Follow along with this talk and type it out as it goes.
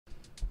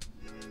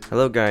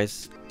Hello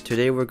guys,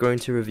 today we're going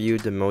to review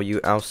the Moyu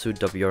Aosu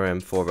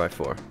WRM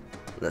 4x4.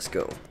 Let's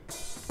go.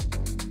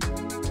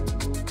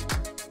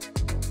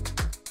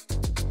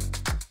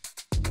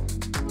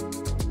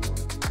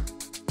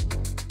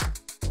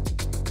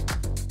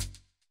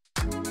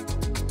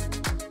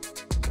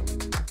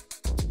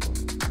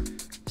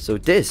 So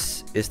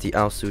this is the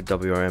Aosu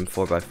WRM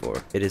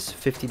 4x4. It is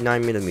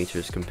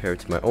 59mm compared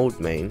to my old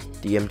main,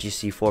 the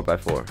MGC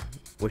 4x4.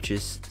 Which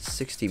is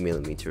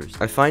 60mm.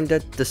 I find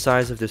that the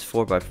size of this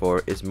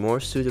 4x4 is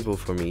more suitable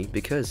for me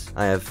because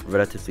I have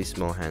relatively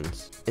small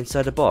hands.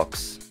 Inside the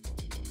box,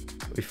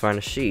 we find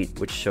a sheet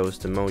which shows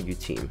the Moyu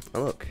team.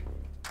 Oh look,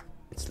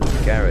 it's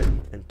Luke Garrett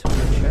and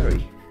Tony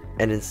Cherry.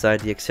 And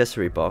inside the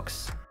accessory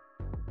box,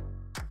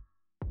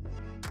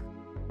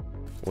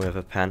 we have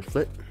a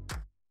pamphlet,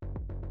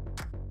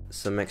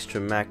 some extra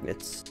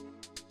magnets,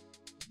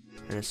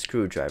 and a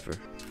screwdriver.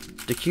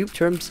 The cube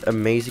turns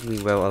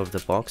amazingly well out of the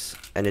box,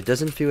 and it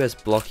doesn't feel as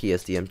blocky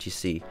as the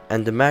MGC,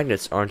 and the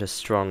magnets aren't as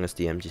strong as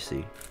the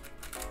MGC.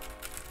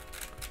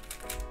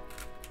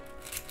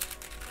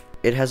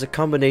 It has a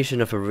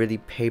combination of a really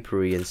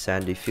papery and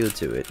sandy feel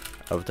to it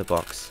out of the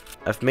box.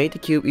 I've made the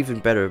cube even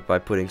better by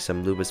putting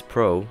some Lubis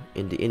Pro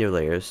in the inner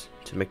layers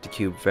to make the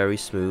cube very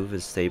smooth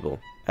and stable.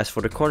 As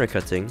for the corner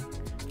cutting,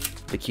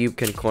 the cube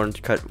can corner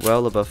cut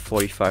well above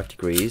 45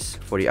 degrees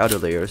for the outer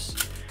layers,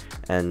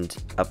 and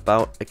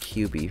about a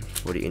QB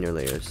for the inner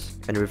layers.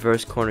 And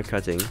reverse corner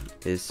cutting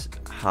is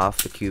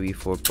half the QB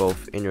for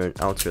both inner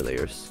and outer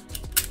layers.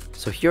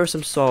 So here are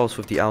some solves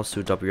with the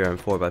Aosu WRM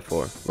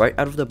 4x4. Right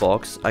out of the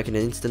box, I can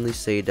instantly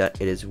say that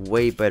it is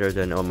way better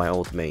than on my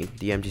old main,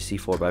 the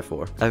MGC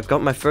 4x4. I've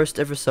got my first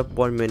ever sub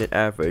 1 minute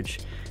average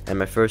and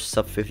my first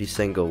sub 50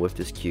 single with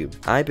this cube.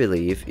 I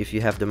believe if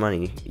you have the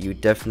money, you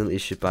definitely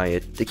should buy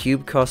it. The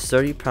cube costs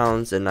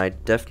 £30 and I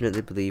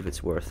definitely believe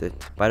it's worth it.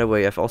 By the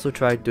way, I've also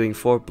tried doing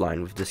 4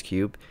 blind with this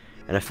cube,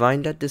 and I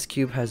find that this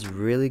cube has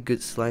really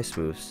good slice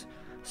moves.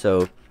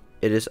 So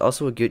it is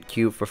also a good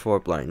cube for 4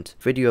 blind.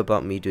 Video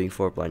about me doing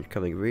 4 blind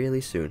coming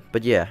really soon.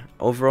 But yeah,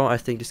 overall I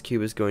think this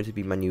cube is going to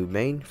be my new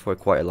main for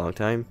quite a long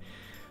time.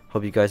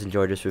 Hope you guys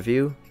enjoyed this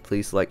review.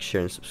 Please like,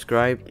 share and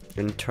subscribe,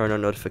 and turn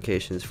on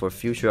notifications for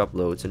future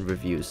uploads and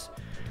reviews.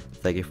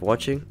 Thank you for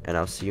watching, and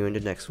I'll see you in the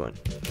next one.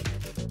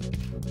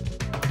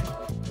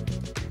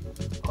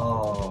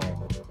 Oh.